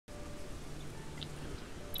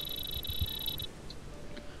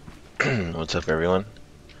What's up, everyone?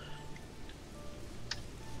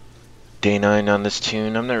 Day 9 on this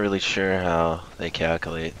tune. I'm not really sure how they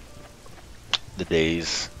calculate the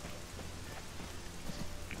days,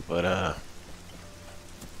 but I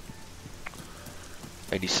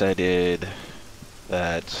decided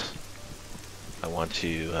that I want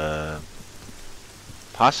to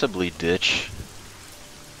possibly ditch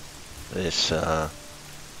this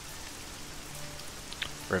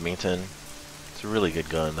Remington. It's a really good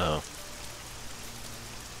gun, though,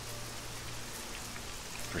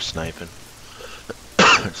 for sniping.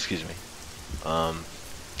 Excuse me.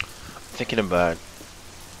 Thinking about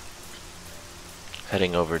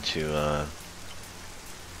heading over to the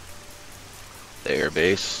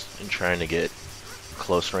airbase and trying to get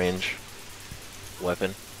close range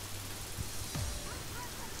weapon.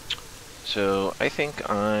 So I think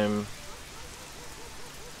I'm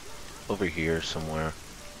over here somewhere,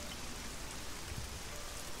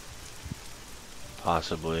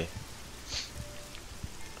 possibly.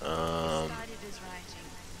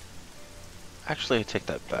 Actually, I take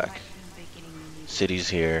that back. City's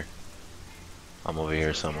here. I'm over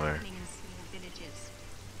here somewhere.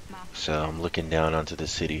 So I'm looking down onto the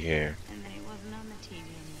city here.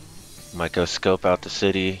 Might go scope out the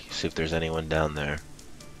city, see if there's anyone down there.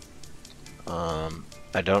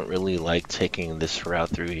 I don't really like taking this route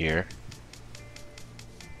through here,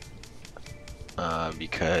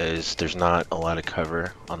 because there's not a lot of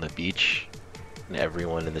cover on the beach, and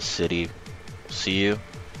everyone in the city will see you,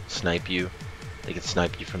 snipe you. They can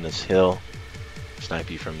snipe you from this hill, snipe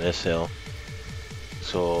you from this hill.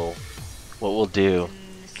 So what we'll do,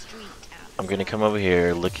 I'm gonna come over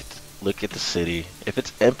here, look at the city. If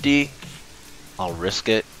it's empty, I'll risk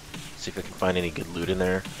it. See if I can find any good loot in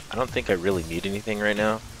there. I don't think I really need anything right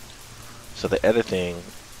now. So the other thing,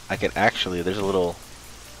 I could actually,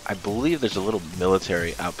 I believe there's a little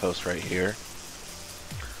military outpost right here.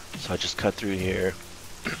 So I just cut through here,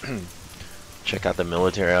 check out the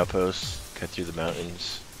military outpost, cut through the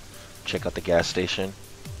mountains, check out the gas station,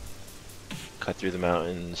 cut through the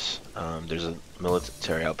mountains. There's a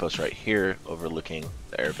military outpost right here overlooking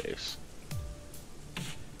the airbase.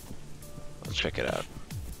 Let's check it out.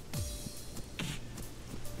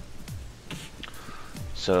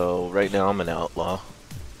 So right now I'm an outlaw.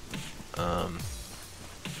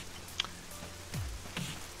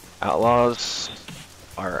 Outlaws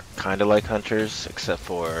are kind of like hunters, except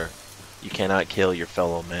for you cannot kill your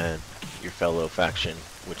fellow man, your fellow faction,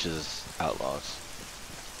 which is outlaws.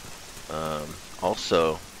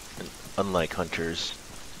 Also, unlike hunters,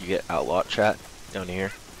 you get outlaw chat down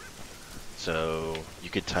here. So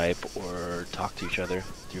you could type or talk to each other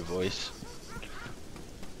through voice.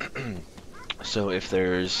 So if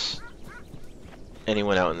there's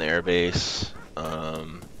anyone out in the airbase,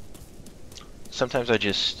 sometimes I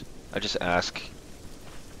just ask,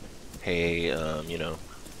 hey, you know,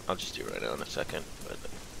 I'll just do it right now in a second, but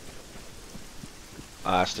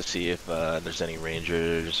I'll ask to see if there's any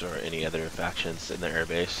rangers or any other factions in the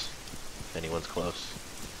airbase, if anyone's close,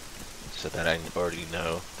 so that I already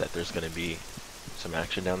know that there's going to be some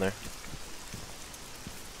action down there.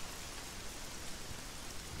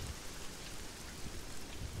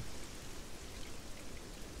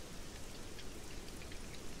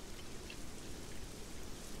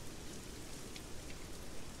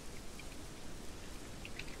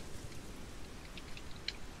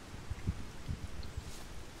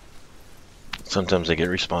 Sometimes I get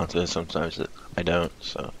responses, sometimes I don't,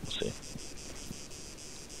 so we'll see.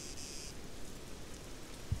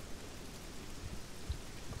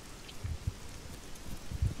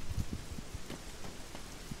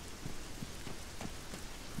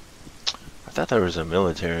 I thought there was a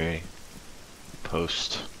military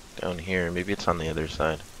post down here. Maybe it's on the other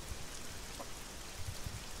side.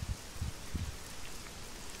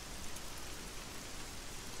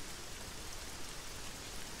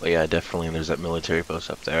 But yeah, definitely there's that military post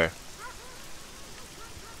up there.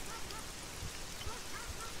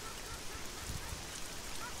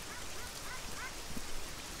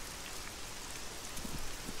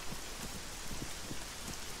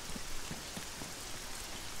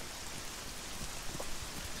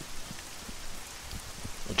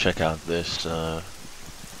 We'll check out this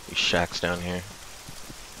these shacks down here.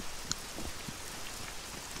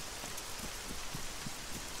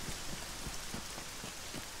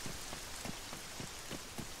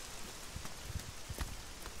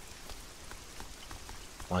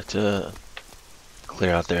 I like to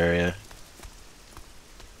clear out the area.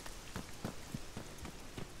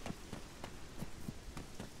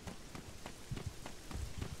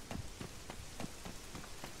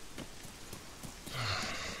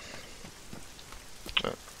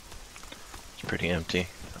 pretty empty,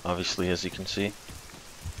 obviously, as you can see.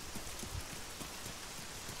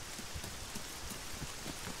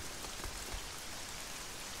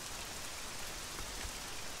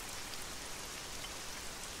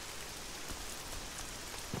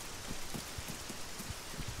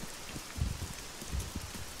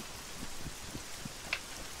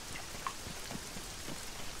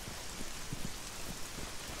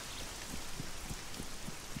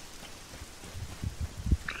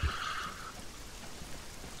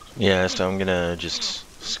 Yeah, so I'm gonna just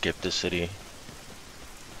skip the city.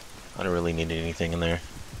 I don't really need anything in there.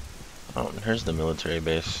 Oh, here's the military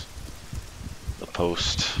base. The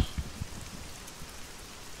post.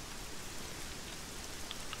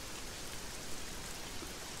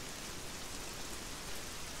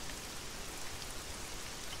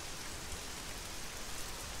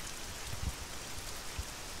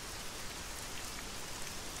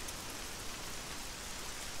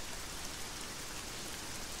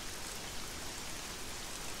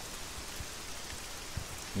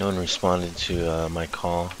 No one responded to my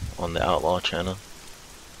call on the Outlaw channel.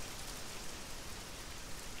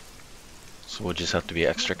 So we'll just have to be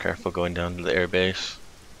extra careful going down to the airbase.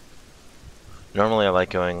 Normally I like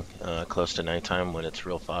going close to nighttime when it's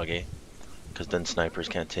real foggy, because then snipers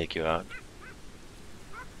can't take you out.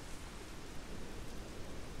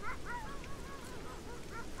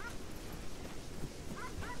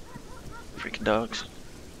 Freaking dogs.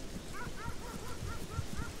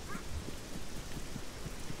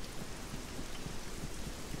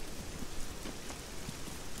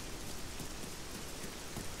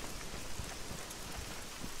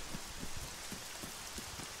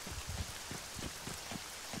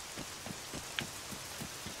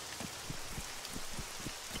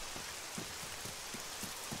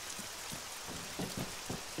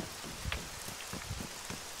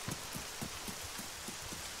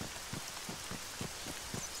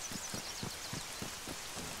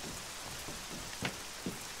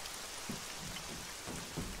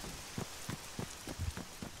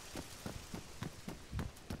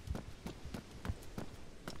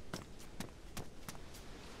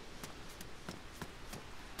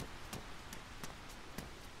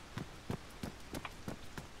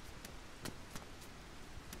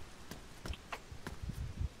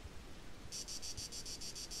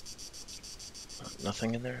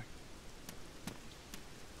 Nothing in there?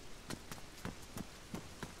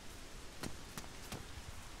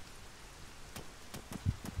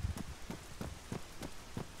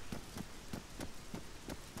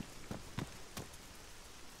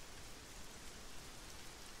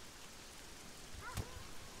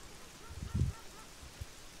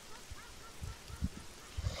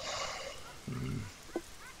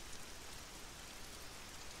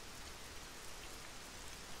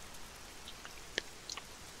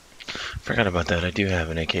 Forgot about that. I do have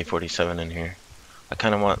an AK-47 in here. I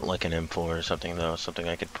kind of want like an M4 or something though, something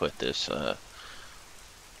I could put this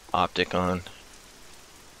optic on.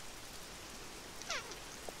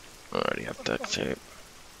 I already have duct tape.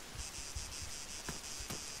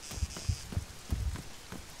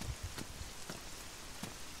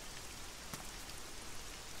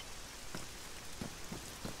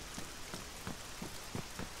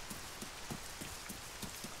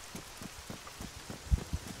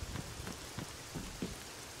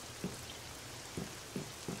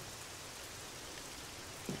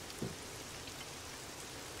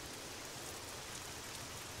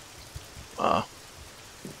 Wow,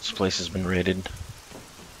 this place has been raided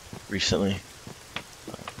recently.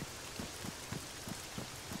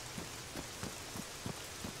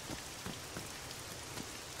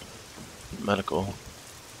 Medical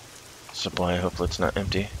supply, hopefully it's not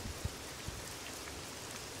empty.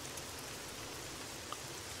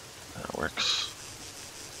 That works.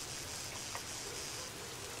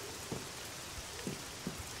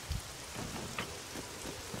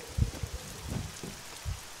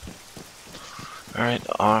 Alright,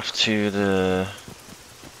 off to the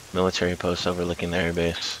military post overlooking the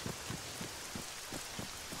airbase.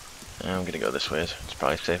 I'm gonna go this way, it's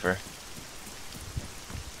probably safer.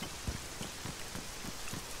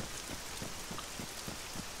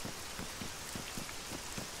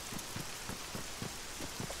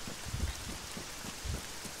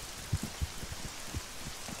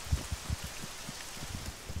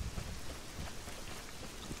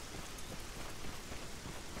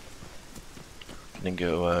 Gonna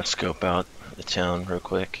go scope out the town real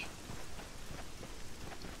quick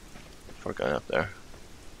before going up there.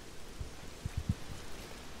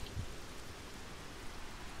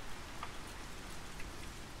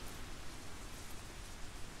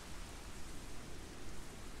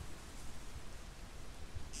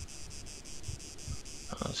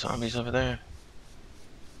 Zombies over there.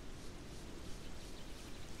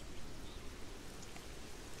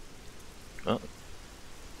 Oh.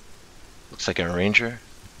 Looks like a ranger.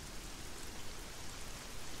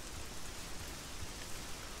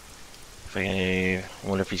 I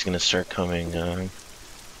wonder if he's gonna start coming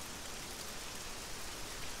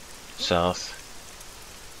south.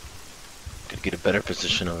 Gotta get a better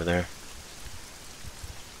position over there.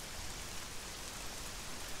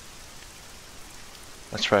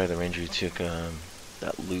 That's probably the ranger who took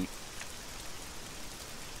that loot.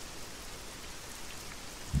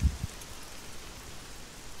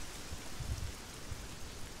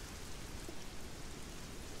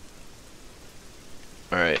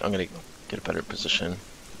 Alright, I'm gonna get a better position.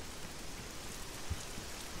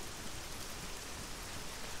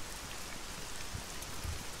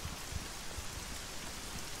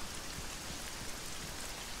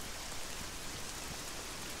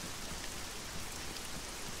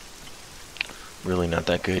 Really not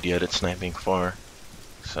that good yet at sniping far.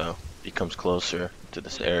 So, if he comes closer to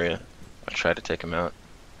this area, I'll try to take him out.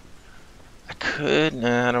 I could,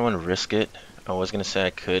 nah, I don't want to risk it. I was gonna say I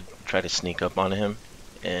could try to sneak up on him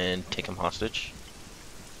and take him hostage.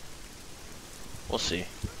 We'll see.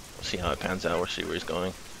 We'll see how it pans out. We'll see where he's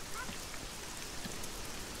going.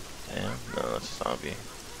 Damn, no, that's a zombie.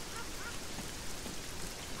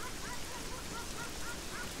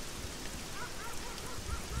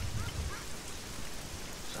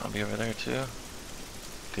 Zombie over there too.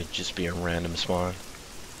 Could just be a random spawn.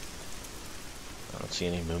 I don't see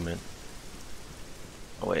any movement.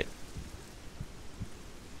 Oh wait.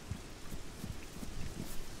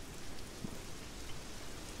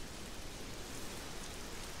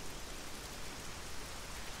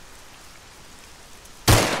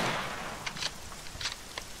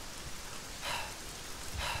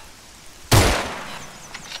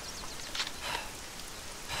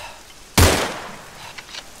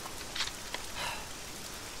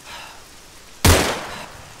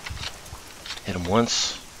 Hit him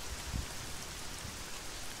once.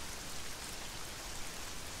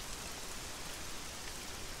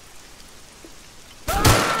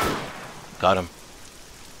 Got him.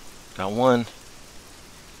 Got one.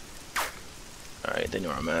 Alright, they know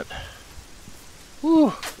where I'm at.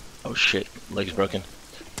 Woo! Oh shit, leg's broken.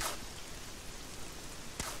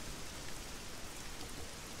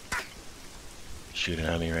 Shooting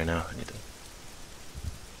at me right now. I need to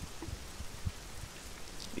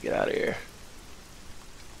get out of here.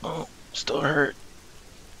 Oh, still hurt.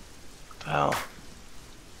 Ow.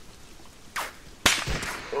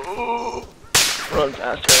 Oh, run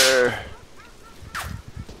faster.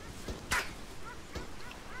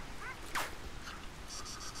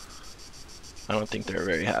 I don't think they're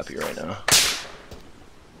very happy right now.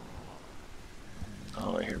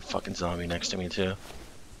 Oh, I hear a fucking zombie next to me too.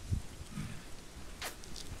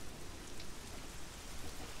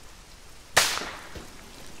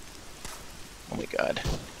 Oh my god.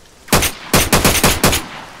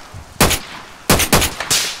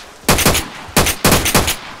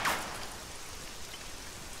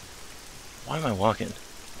 Why am I walking?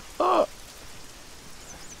 Oh,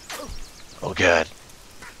 oh god.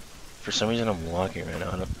 For some reason I'm walking right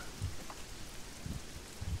now.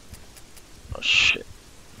 Oh shit.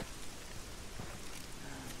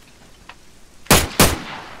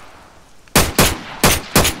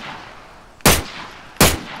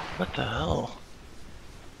 What the hell?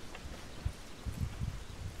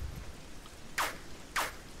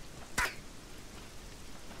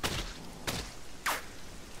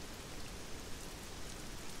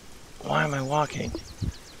 Why am I walking?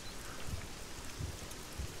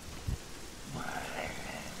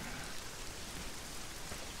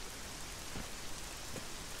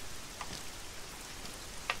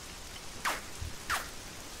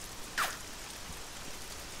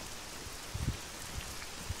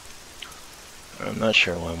 I'm not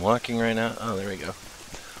sure why I'm walking right now. Oh, there we go.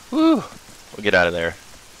 Woo! We'll get out of there.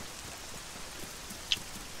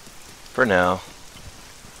 For now.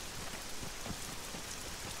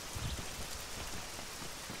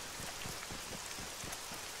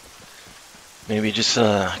 Maybe just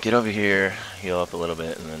get over here, heal up a little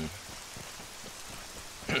bit, and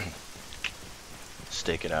then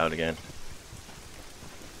stake it out again.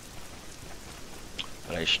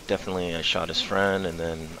 But I definitely shot his friend, and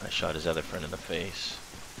then I shot his other friend in the face.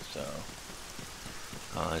 So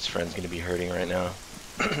his friend's gonna be hurting right now.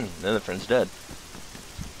 The other friend's dead.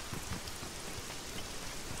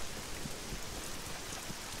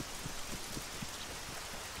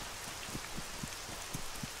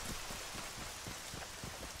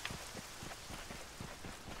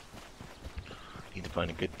 Need to Find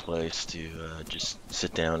a good place to just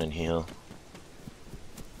sit down and heal.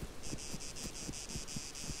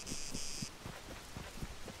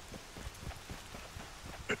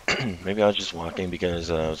 Maybe I was just walking because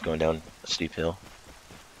I was going down a steep hill.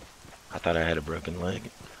 I thought I had a broken leg.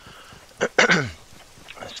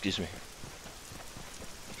 Excuse me.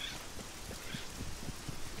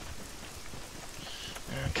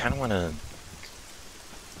 I kind of want to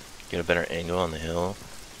get a better angle on the hill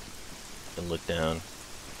and look down,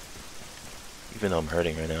 even though I'm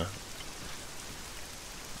hurting right now.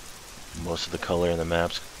 Most of the color in the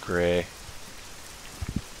map's gray.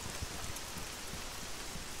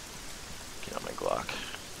 Get on my Glock.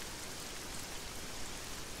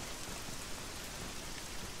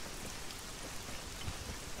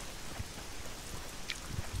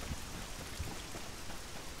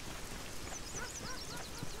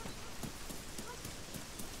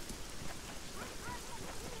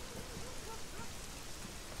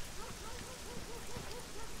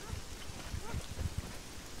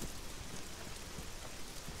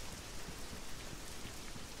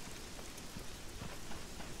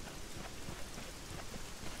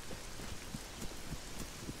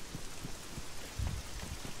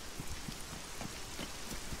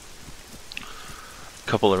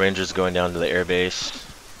 Couple of rangers going down to the airbase.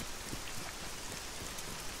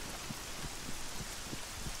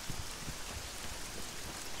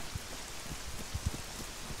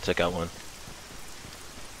 Took out one.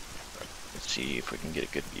 Let's see if we can get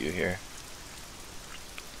a good view here.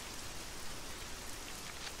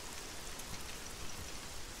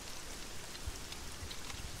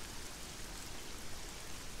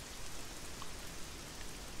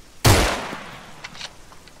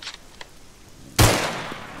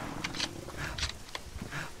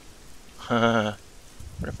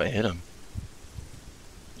 What if I hit him?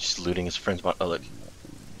 Just looting his friend's bot. Oh, look.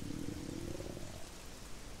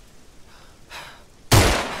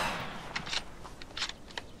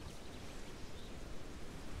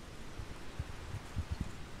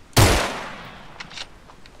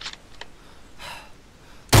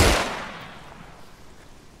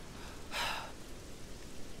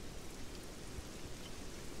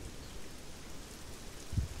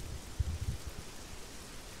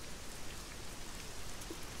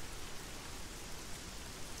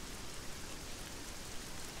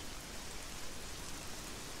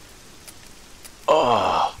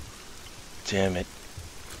 Oh, damn it.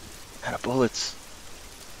 Out of bullets.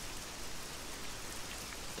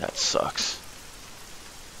 That sucks.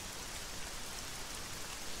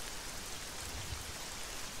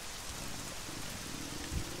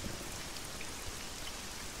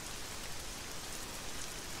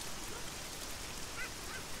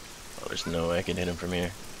 Oh, there's no way I can hit him from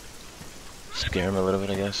here. Scare him a little bit,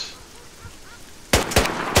 I guess.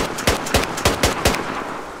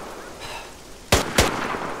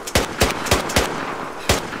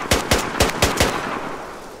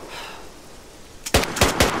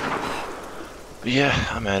 But yeah,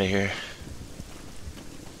 I'm out of here.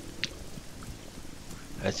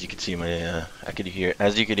 As you can see, my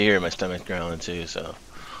as you could hear, my stomach's growling too. So,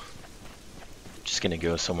 just gonna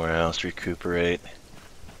go somewhere else, recuperate,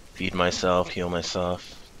 feed myself, heal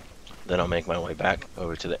myself. Then I'll make my way back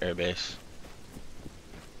over to the airbase.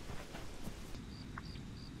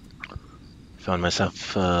 Found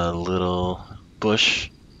myself a little bush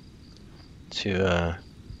to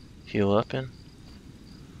heal up in.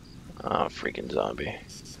 Oh, freaking zombie.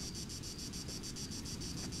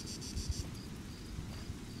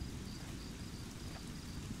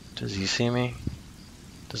 Does he see me?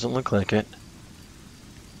 Doesn't look like it.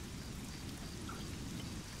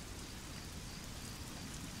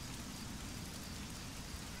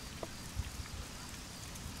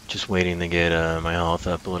 Just waiting to get my health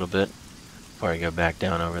up a little bit before I go back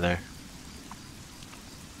down over there.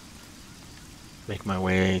 Make my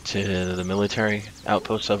way to the military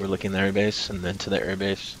outpost overlooking the airbase, and then to the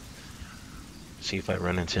airbase. See if I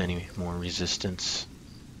run into any more resistance.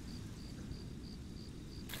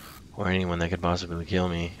 Or anyone that could possibly kill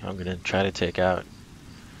me. I'm gonna try to take out.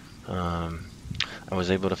 I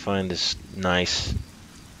was able to find this nice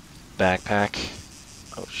backpack.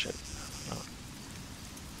 Oh shit. Oh.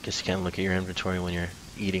 Guess you can't look at your inventory when you're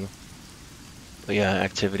eating. But yeah,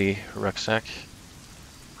 activity rucksack.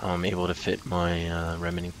 I'm able to fit my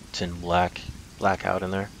Remington blackout in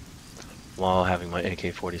there while having my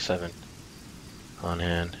AK-47 on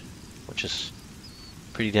hand, which is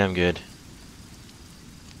pretty damn good.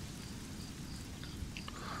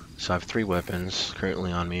 So I have 3 weapons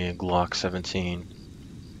currently on me: a Glock 17,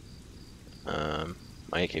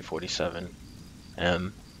 my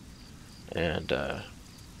AK-47M, and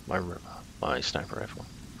my sniper rifle.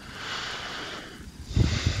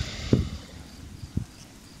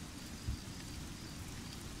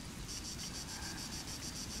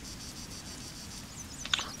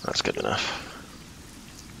 That's good enough.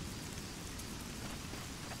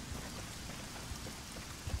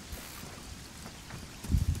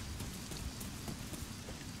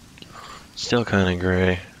 Still kind of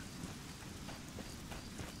gray,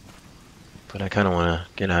 but I kind of want to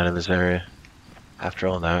get out of this area after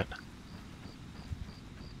all that.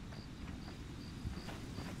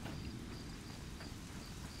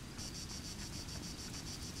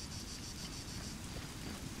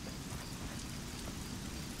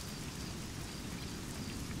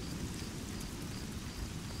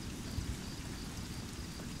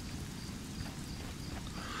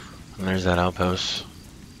 And there's that outpost.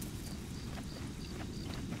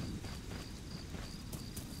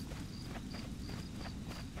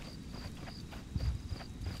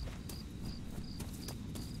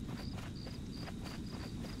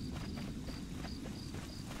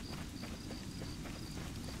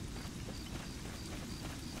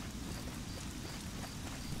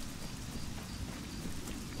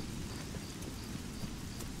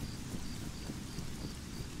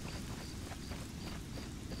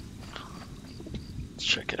 Let's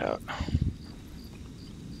check it out.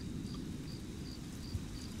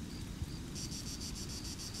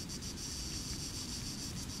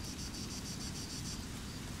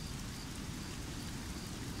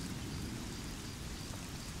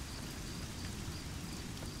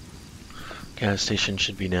 Gas station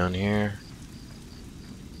should be down here.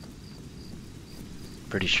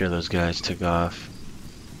 Pretty sure those guys took off.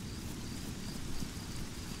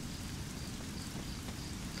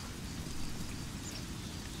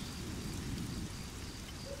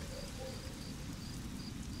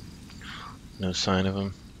 No sign of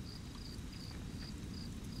them.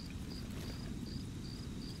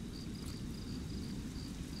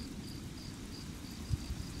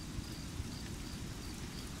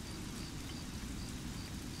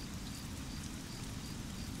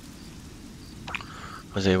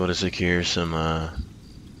 Was able to secure some a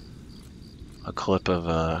clip of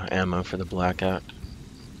ammo for the blackout.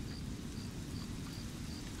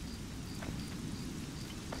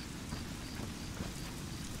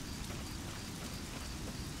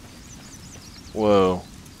 Whoa.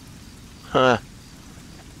 Huh.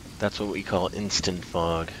 That's what we call instant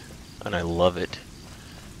fog, and I love it.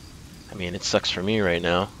 I mean, it sucks for me right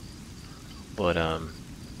now, but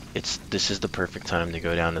this is the perfect time to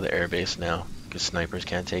go down to the airbase now, because snipers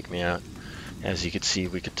can't take me out. As you can see,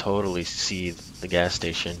 we could totally see the gas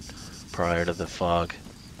station prior to the fog,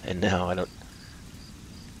 and now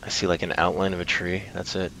I see like an outline of a tree.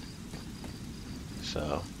 That's it.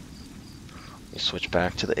 So we switch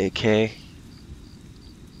back to the AK.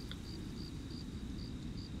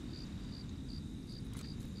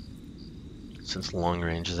 Since long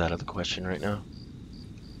range is out of the question right now.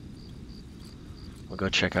 We'll go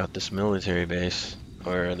check out this military base,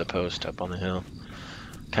 or the post up on the hill.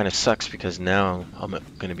 Kind of sucks because now I'm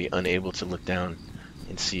going to be unable to look down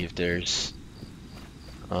and see if there's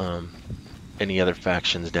any other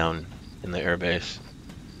factions down in the airbase.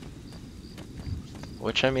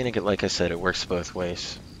 Which, I mean, like I said, it works both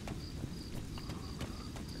ways.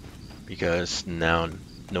 Because now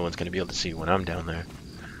no one's going to be able to see when I'm down there.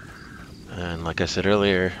 And like I said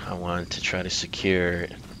earlier, I wanted to try to secure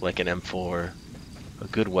like an M4, a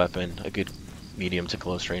good weapon, a good medium to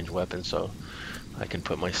close range weapon, so I can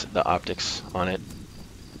put the optics on it.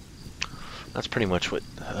 That's pretty much what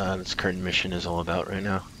this current mission is all about right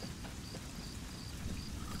now.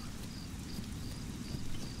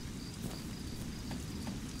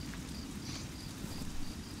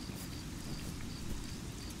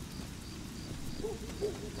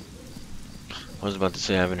 I was about to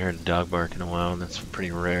say I haven't heard a dog bark in a while, and that's pretty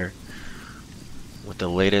rare. With the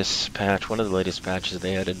latest patch, one of the latest patches,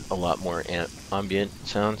 they added a lot more ambient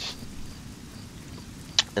sounds.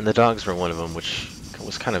 And the dogs were one of them, which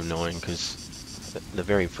was kind of annoying because the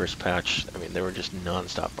very first patch, I mean, they were just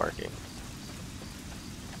non-stop barking.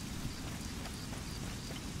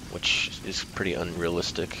 Which is pretty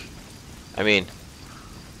unrealistic. I mean,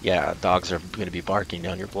 yeah, dogs are going to be barking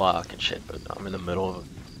down your block and shit, but I'm in the middle of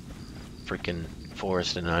freaking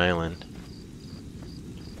forest and an island.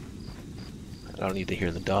 I don't need to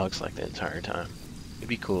hear the dogs like the entire time. It'd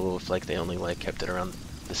be cool if like they only like kept it around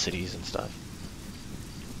the cities and stuff.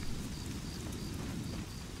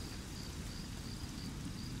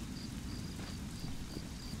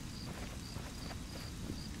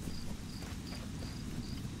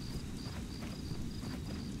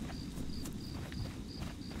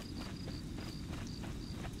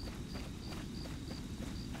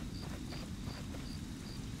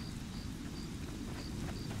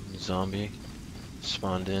 zombie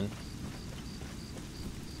spawned in.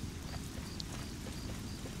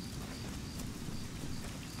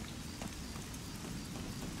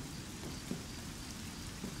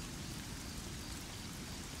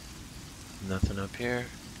 Nothing up here.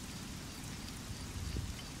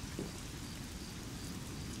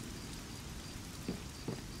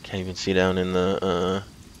 Can't even see down in the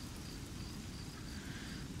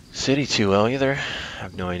city too well either. I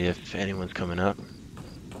have no idea if anyone's coming up.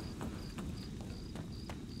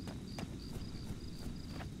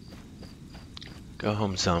 Go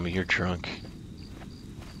home, zombie, you're drunk.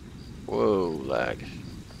 Whoa, lag.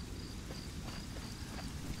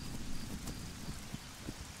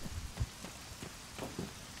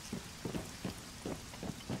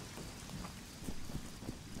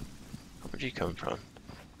 Where'd you come from?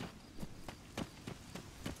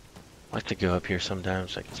 I like to go up here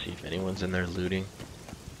sometimes so I can see if anyone's in there looting.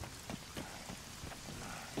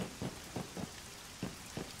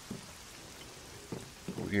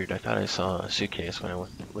 Weird, I thought I saw a suitcase when I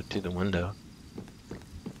looked through the window.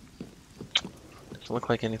 Doesn't look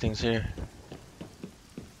like anything's here.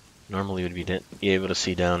 Normally would be able to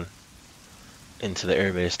see down into the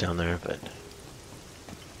airbase down there, but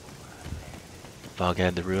Fog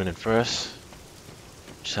had to ruin it for us.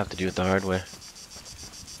 Just have to do it the hard way.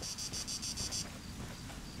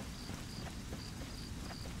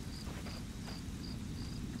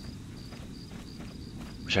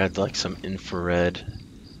 Wish I had like some infrared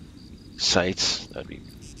sights. That'd be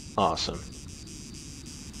awesome.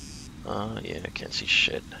 Yeah, I can't see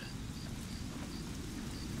shit.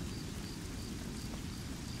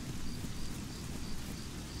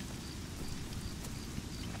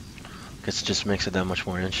 Guess it just makes it that much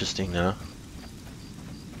more interesting now.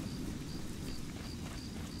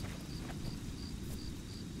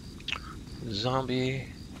 Zombie.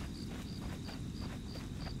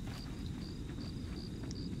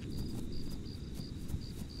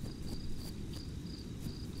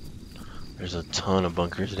 There's a ton of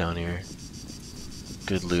bunkers down here.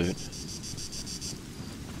 Good loot.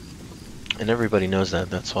 And everybody knows that,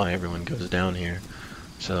 that's why everyone goes down here.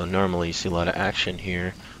 So normally you see a lot of action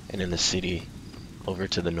here and in the city over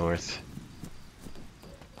to the north.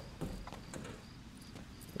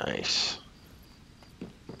 Nice.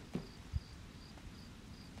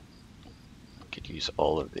 Could use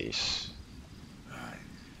all of these.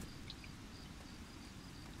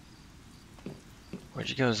 Where'd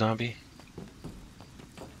you go, zombie?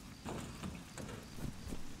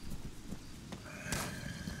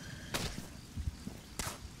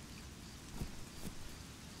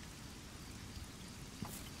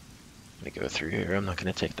 Let me go through here. I'm not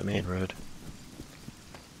going to take the main road.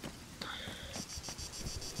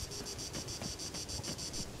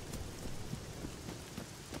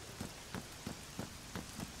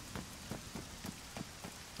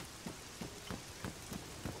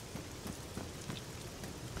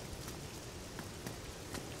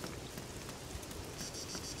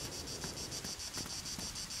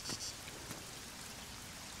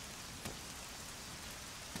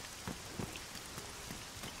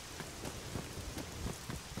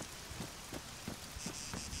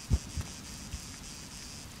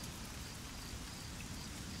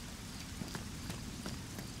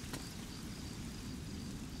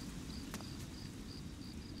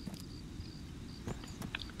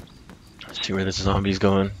 See where this zombie's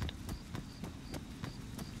going.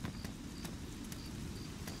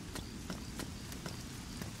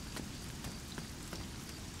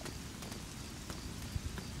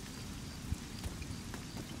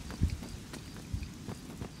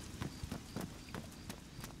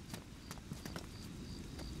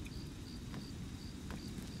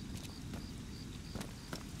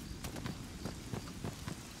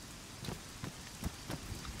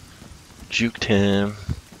 Juked him.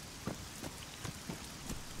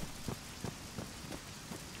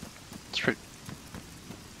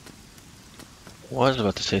 Was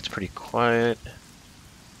about to say it's pretty quiet.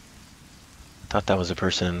 Thought that was a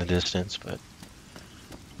person in the distance, but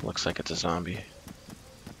looks like it's a zombie.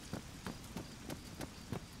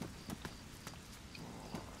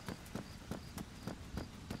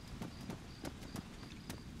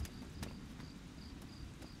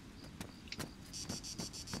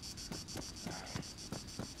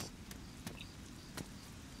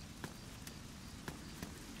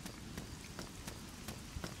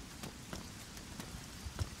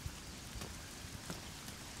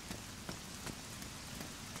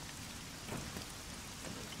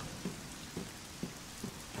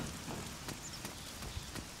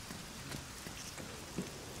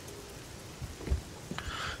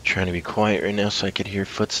 Trying to be quiet right now so I could hear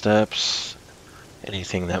footsteps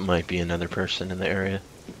anything that might be another person in the area.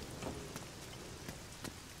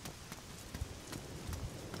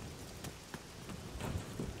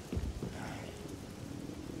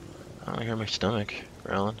 I don't hear my stomach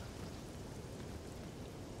growling.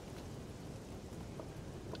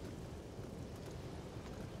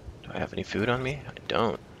 Do I have any food on me? I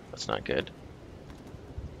don't. That's not good.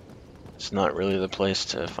 It's not really the place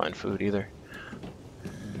to find food either.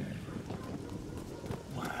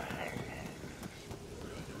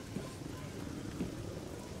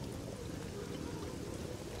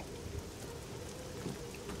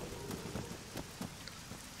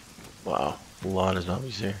 Wow, a lot of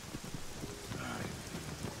zombies here.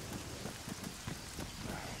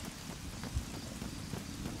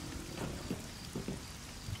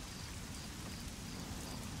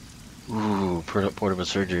 Ooh, portable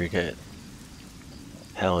surgery kit.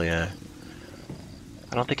 Hell yeah.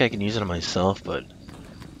 I don't think I can use it on myself, but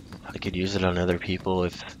I could use it on other people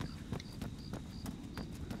if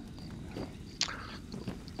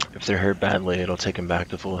they're hurt badly. It'll take them back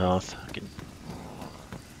to full health. I can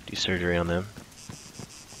do surgery on them.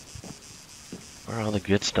 Where are all the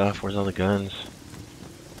good stuff? Where's all the guns?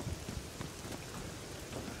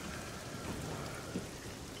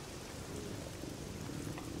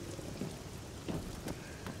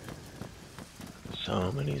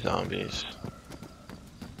 So many zombies.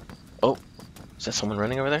 Oh, is that someone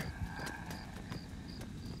running over there?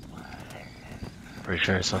 Pretty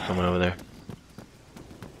sure I saw someone over there.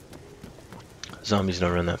 Zombies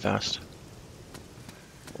don't run that fast.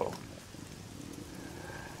 Whoa.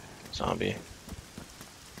 Zombie.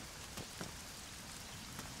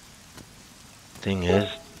 Thing is,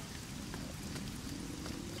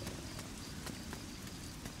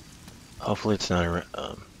 hopefully it's not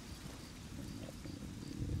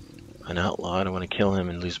an outlaw. I don't want to kill him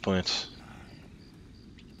and lose points.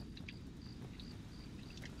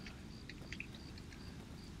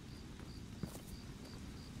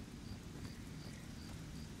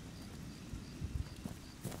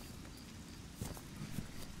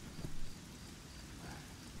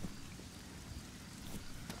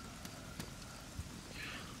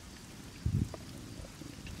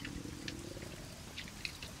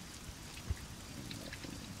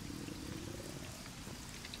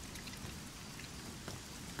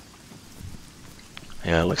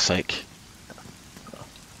 Yeah, it looks like.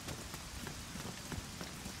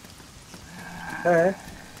 Hey.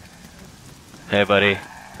 Hey, buddy.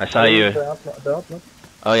 I saw you.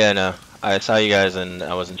 Oh yeah, no. I saw you guys and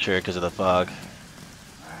I wasn't sure because of the fog.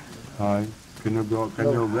 Hi. Can you weapon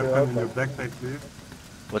in your backpack, please?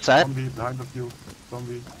 What's that? Zombie behind of you.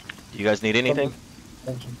 Zombie. Do you guys need anything?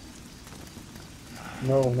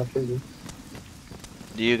 No, not really.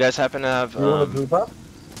 Do you guys happen to have You want to group up?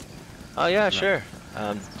 Oh yeah, sure.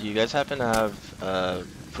 Do you guys happen to have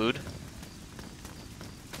food?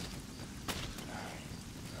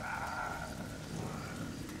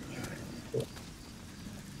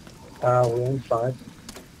 We're inside.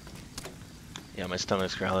 Yeah, my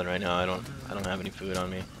stomach's growling right now. I don't have any food on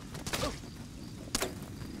me.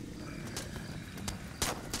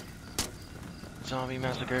 Zombie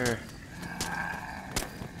massacre.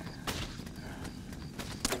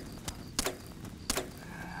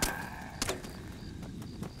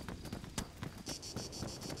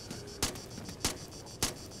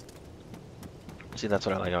 See, that's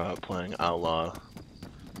what I like about playing Outlaw.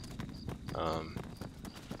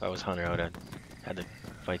 If I was Hunter, I would have had to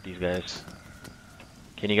fight these guys.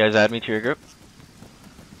 Can you guys add me to your group?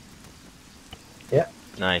 Yeah.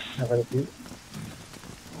 Nice. I've had a few.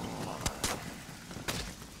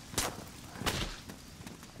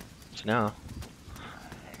 So now,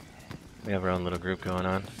 we have our own little group going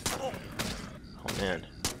on. Oh man.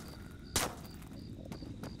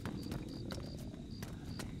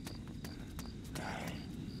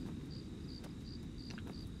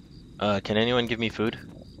 Can anyone give me food?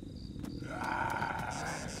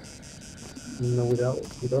 No, we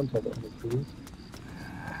don't have any food.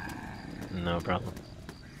 No problem.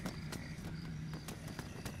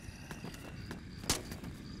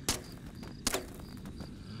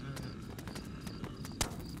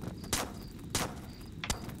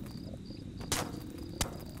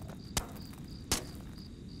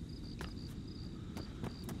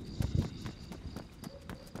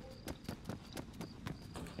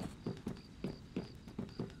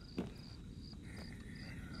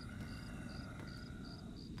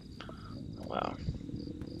 Wow.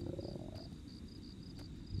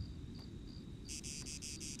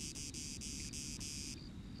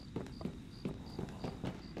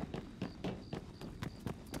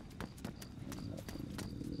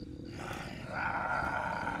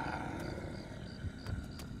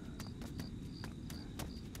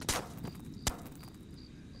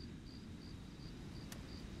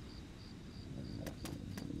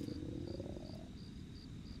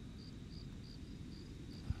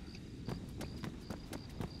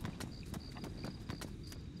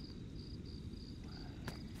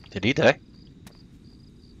 Did he die?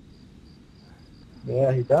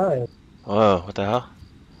 Yeah, he died. Whoa, what the hell?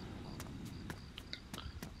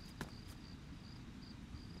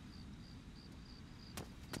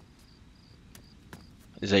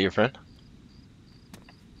 Is that your friend?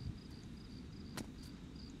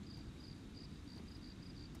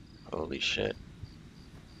 Holy shit.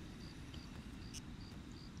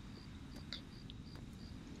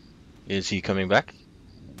 Is he coming back?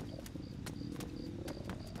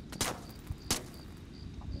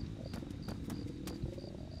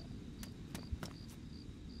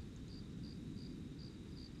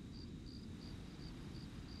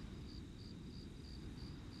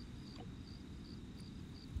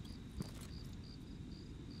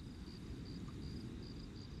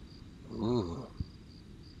 Ooh.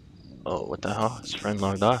 Oh, what the hell? His friend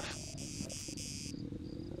logged off.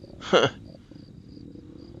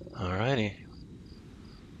 Alrighty.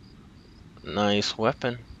 Nice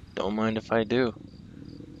weapon. Don't mind if I do.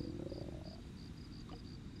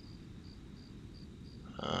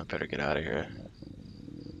 Better get out of here.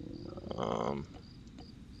 Um,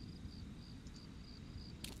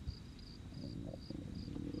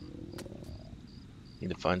 Need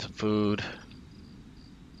to find some food.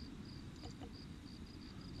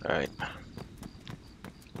 Alright.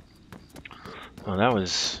 Well, that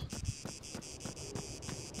was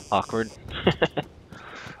awkward.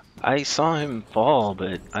 I saw him fall,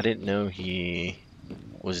 but I didn't know he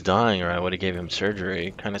was dying, or I would have gave him surgery.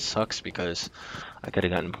 It kind of sucks because I could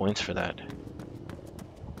have gotten points for that.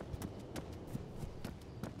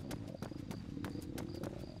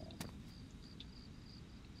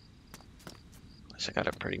 At least I got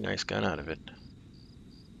a pretty nice gun out of it.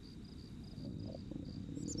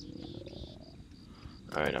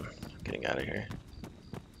 Alright, I'm getting out of here.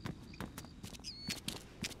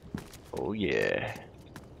 Oh yeah.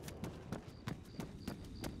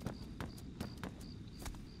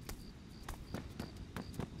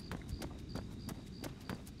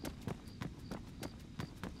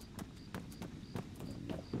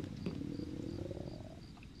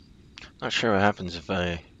 Not sure what happens if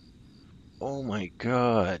I... Oh my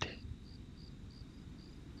god.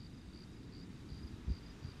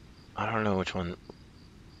 I don't know which one...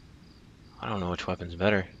 I don't know which weapon's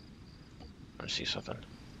better. I want to see something.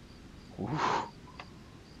 Ooh.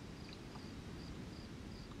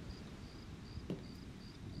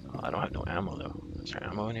 Oh, I don't have no ammo though. Is there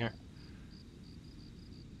ammo in here?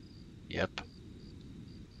 Yep.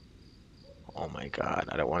 Oh my god,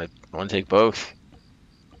 I don't want to. I want to take both.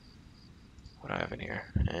 What do I have in here?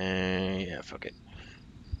 Yeah, fuck it.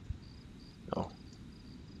 No.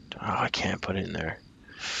 Oh, I can't put it in there.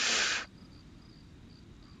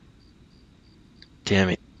 Damn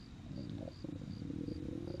it.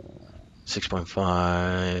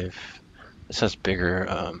 6.5. This has bigger.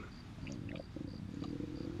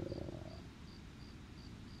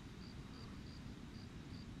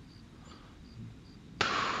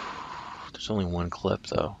 There's only one clip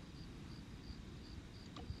though.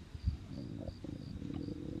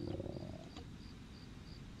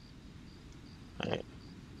 Alright.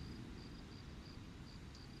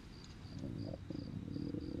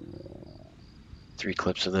 Three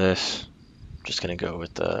clips of this. Just gonna go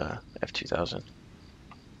with the F2000.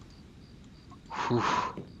 Whew.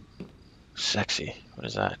 Sexy. What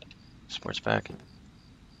is that? Sports pack.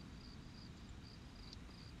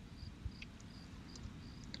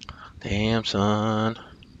 Damn, son.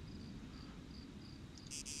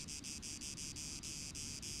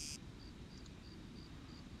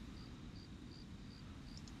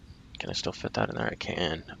 Can I still fit that in there? I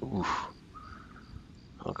can. Ooh.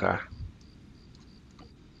 Okay.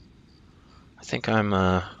 I think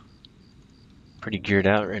I'm pretty geared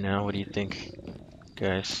out right now. What do you think,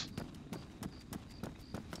 guys?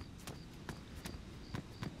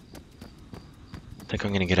 I think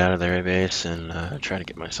I'm gonna get out of the airbase and try to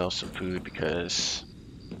get myself some food because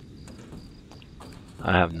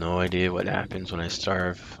I have no idea what happens when I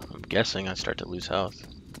starve. I'm guessing I start to lose health.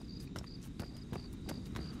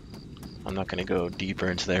 I'm not gonna go deeper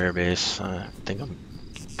into the airbase. I think I'm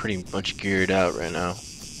pretty much geared out right now.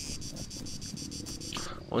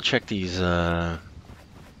 We'll check these, I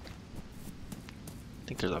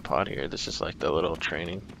think there's a pod here. This is like the little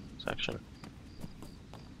training section.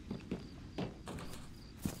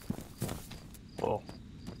 Whoa.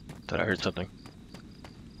 Thought I heard something.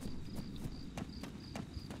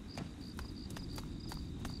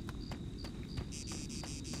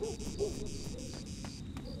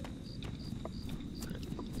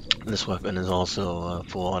 This weapon is also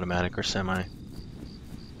full automatic or semi.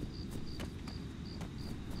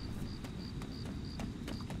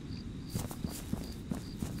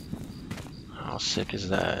 sick is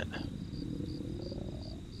that?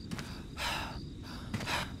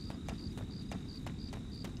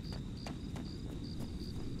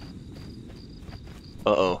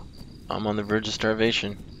 Uh-oh. I'm on the verge of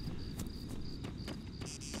starvation.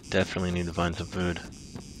 Definitely need to find some food.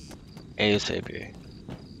 ASAP.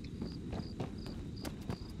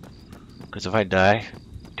 Because if I die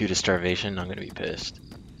due to starvation, I'm gonna be pissed.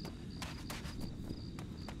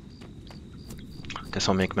 Guess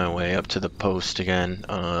I'll make my way up to the post again.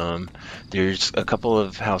 There's a couple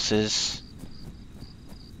of houses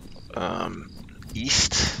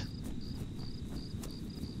east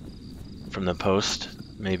from the post.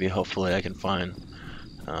 Maybe, hopefully, I can find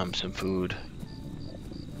some food.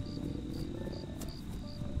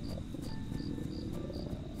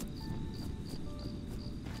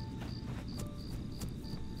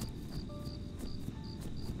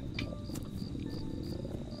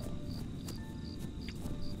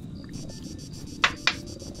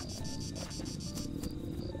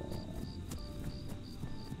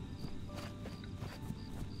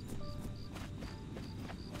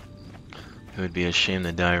 It would be a shame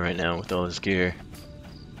to die right now with all this gear.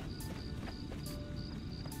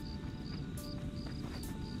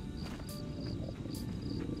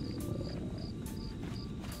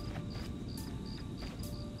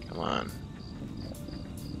 Come on.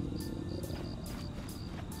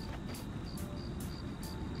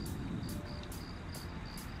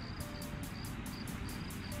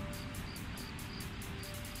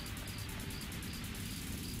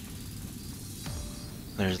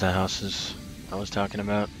 There's the houses I was talking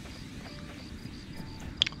about.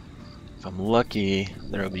 If I'm lucky,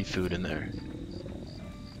 there'll be food in there.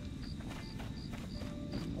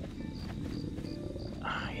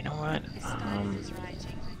 You know what?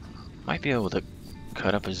 Might be able to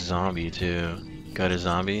cut up a zombie too. Cut a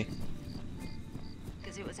zombie.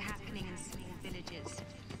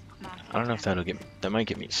 I don't know if that'll that might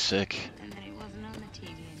get me sick.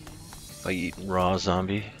 If I eat raw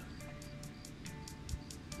zombie.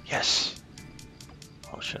 Yes.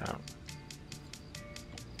 Oh shit out.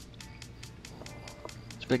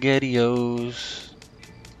 SpaghettiOs.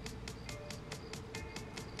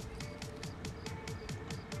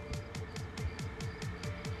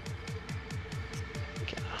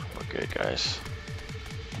 Okay, we're good, guys.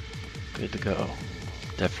 Good to go.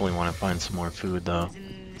 Definitely want to find some more food though.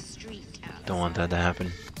 Don't want that to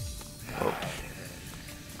happen. Oh.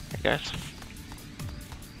 Hey guys.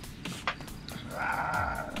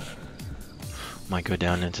 Might go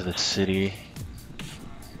down into the city.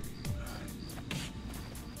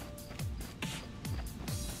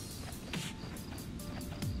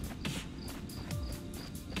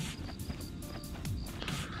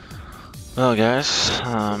 Well guys,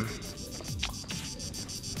 I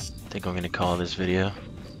think I'm gonna call this video.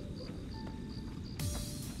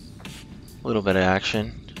 A little bit of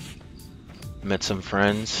action. Met some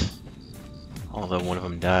friends, although one of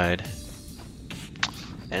them died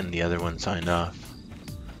and the other one signed off.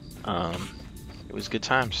 It was good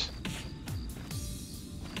times.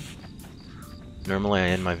 Normally I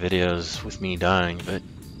end my videos with me dying, but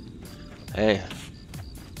hey,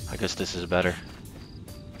 I guess this is better.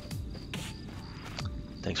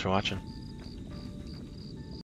 Thanks for watching.